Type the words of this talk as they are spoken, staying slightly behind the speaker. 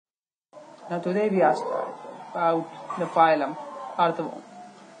Now today we are starting about the phylum Earthworm.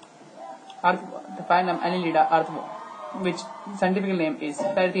 The phylum Annelida Earthworm, which scientific name is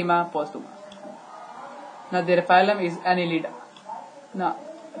Pheretima posthuma. Now their phylum is Annelida. Now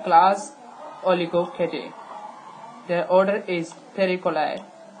class Oligochaetae. Their order is Phericolae.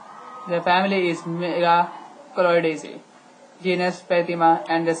 Their family is Megacoloidaceae. Genus Pheretima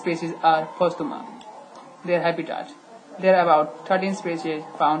and the species are posthuma. Their habitat. There are about 13 species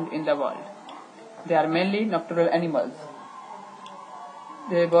found in the world. They are mainly nocturnal animals.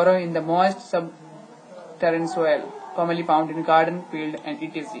 They burrow in the moist subterranean soil, commonly found in garden, field, and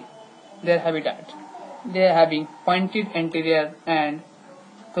etc. Their habitat. They are having pointed anterior and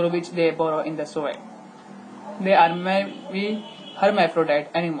through which they burrow in the soil. They are maybe hermaphrodite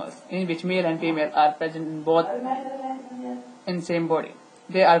animals, in which male and female are present in both in same body.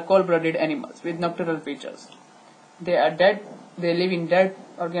 They are cold-blooded animals with nocturnal features. They live in dead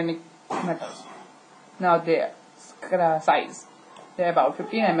organic matters. Now their size. They are about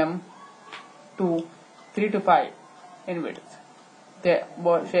 15 mm to 3 to 5 in width. Their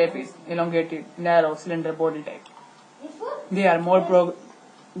shape is elongated, narrow, cylinder body type. They are more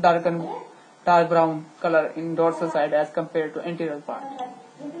dark brown color in dorsal side as compared to anterior part.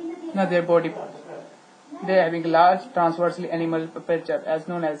 Now their body part. They are having large transversely animal aperture as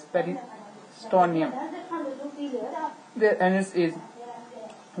known as peristonium. Their anus is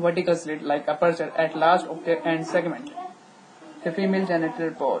vertical slit like aperture at last of their end segment. The female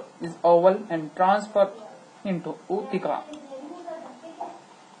genital pore is oval and transfer into utica.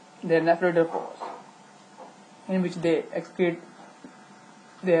 Their nephroidal pores, in which they excrete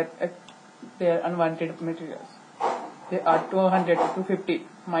their unwanted materials. There are 200 to 250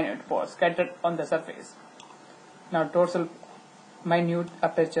 minute pores scattered on the surface. Now dorsal minute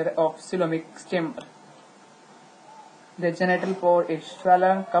aperture of coelomic chamber. The genital pore is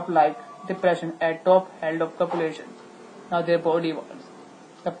swollen cup-like depression at top held of copulation. Now their body walls.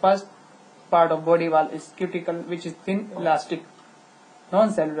 The first part of body wall is cuticle, which is thin, elastic,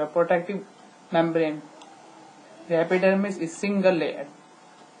 non-cellular protective membrane. The epidermis is single layer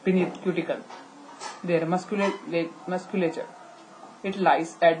beneath cuticle. Their musculature. It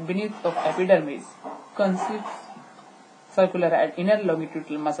lies at beneath of epidermis, consists circular at inner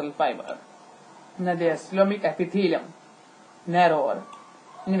longitudinal muscle fiber. Now their coelomic epithelium, narrower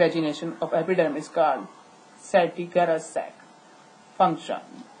invagination of epidermis called satigerous sac. Function.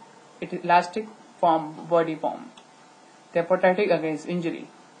 It is elastic body form. They are protected against injury.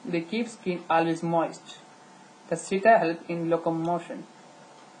 They keep skin always moist. The seta help in locomotion.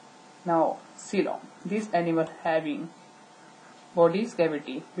 Now coelom. These animals having body's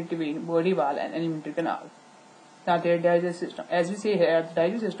cavity between body wall and alimentary canal. Now their digestive system. As we see here, the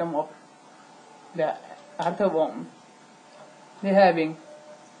digestive system of the earthworm. They having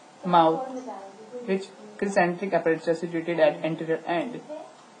mouth, which concentric aperture situated at anterior end.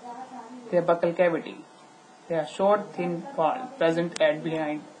 Their buccal cavity. They are short, thin wall present at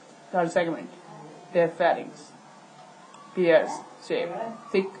behind third segment. Their pharynx. Pears shape,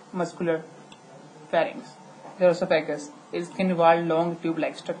 thick muscular pharynx. Their esophagus is thin walled, long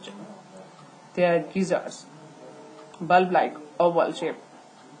tube-like structure. Their gizzards. Bulb-like oval shape,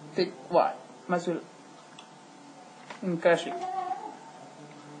 thick wall, muscle in crushing.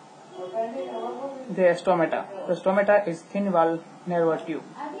 Their stomata. The stomata is thin wall nerve tube.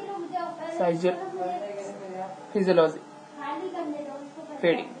 Physiology.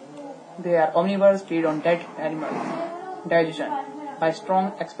 Feeding. They are omnivores, feed on dead animals. Digestion by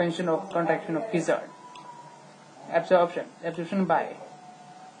strong expansion of contraction of gizzard. Absorption by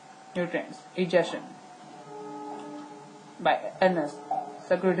nutrients. Digestion by anus.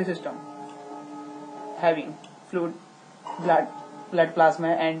 Circulatory system having fluid, blood plasma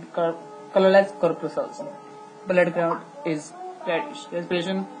and colorless corpuscles. Blood ground is reddish.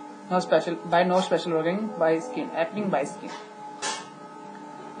 Respiration no special organ by skin, happening by skin.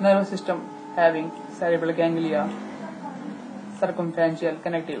 Nervous system having cerebral ganglia, circumferential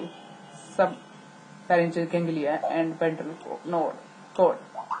connective, subpharyngeal ganglia and ventral cord.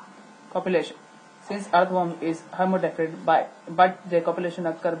 Copulation. Since earthworm is hermaphrodite but their copulation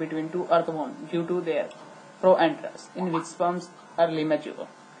occur between two earthworms due to their proanthers, in which sperms early mature.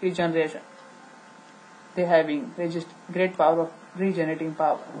 Regeneration. They having great power of regenerating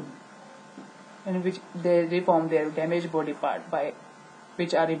power, in which they reform their damaged body part by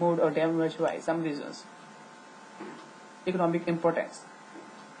which are removed or damaged by some reasons. Economic importance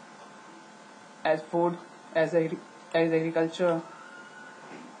as food, as agriculture,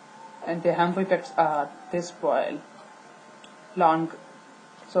 and the harmful effects are they spoil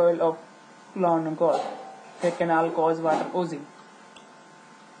soil of lawn and golf. They can all cause water oozing.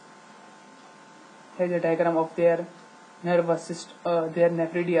 Here is a diagram of their nervous system, their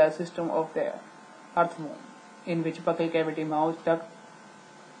nephridia system of their earthworm, in which buccal cavity, mouth, duct,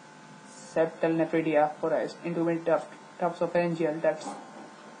 septal nephridia, forest, intument tufts of pharyngeal ducts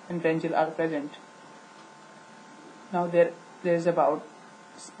and pharyngeal are present. Now there is about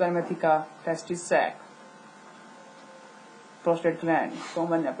spermatheca, testis sac, prostate gland,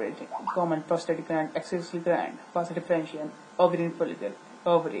 common prostatic gland, axillary gland, vas deferentiae, ovarian follicle,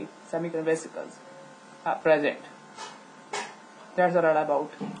 ovary, semicolon vesicles are present. That's all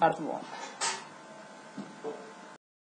about earthworm.